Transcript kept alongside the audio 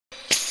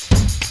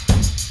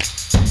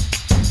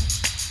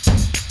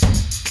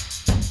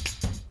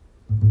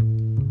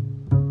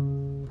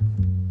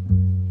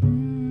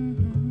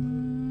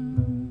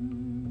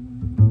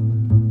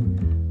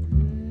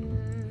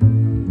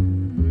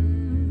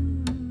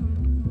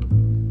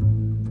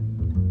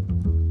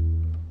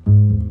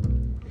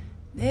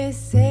They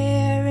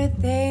say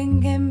everything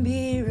can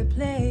be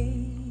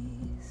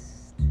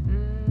replaced,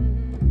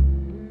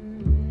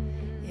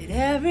 yet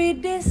every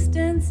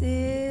distance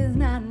is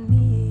not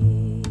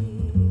near.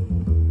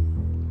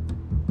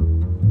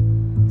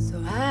 So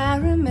I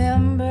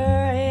remember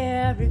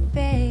every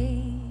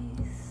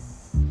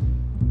face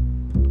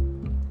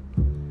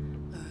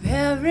of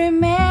every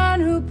man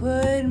who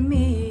put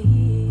me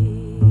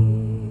here.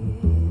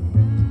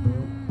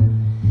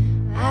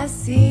 I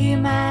see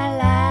my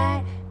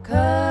light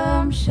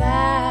come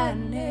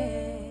shining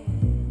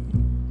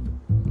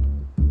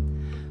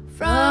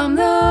from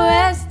the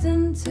west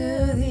into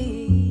the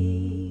east.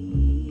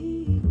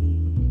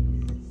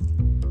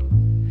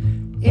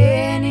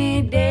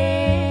 Any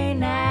day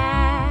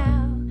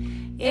now,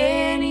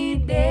 any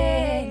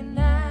day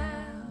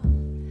now,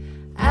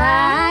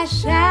 I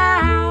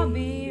shall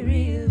be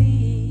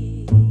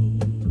released.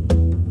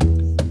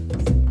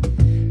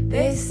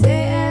 They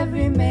say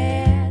every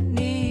man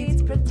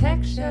needs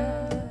protection.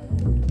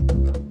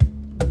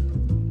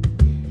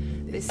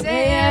 They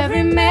say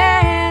every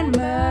man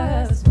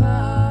must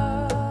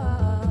fall,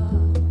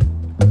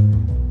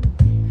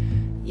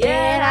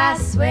 yet I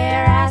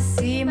swear I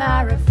see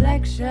my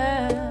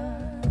reflection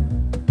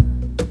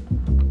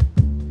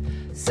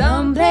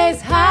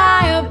someplace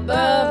high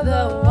above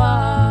the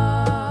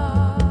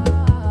wall.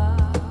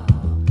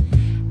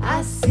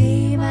 I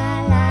see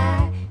my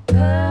light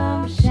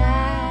come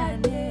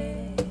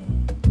shining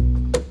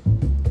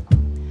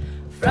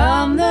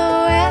from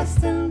the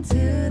west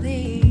into the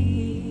east.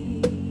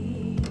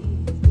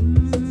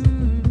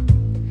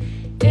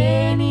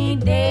 Any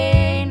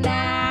day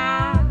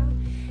now,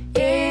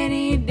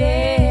 any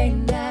day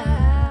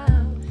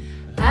now,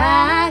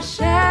 I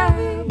shall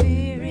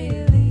be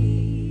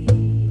released.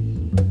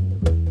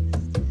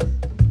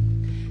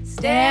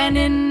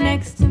 Standing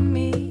next to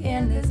me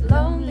in this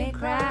lonely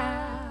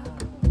crowd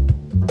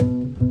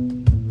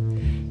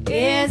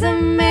is a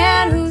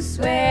man who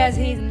swears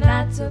he's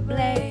not to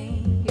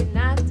blame. You're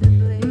not to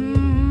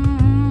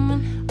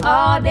blame.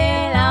 All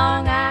day long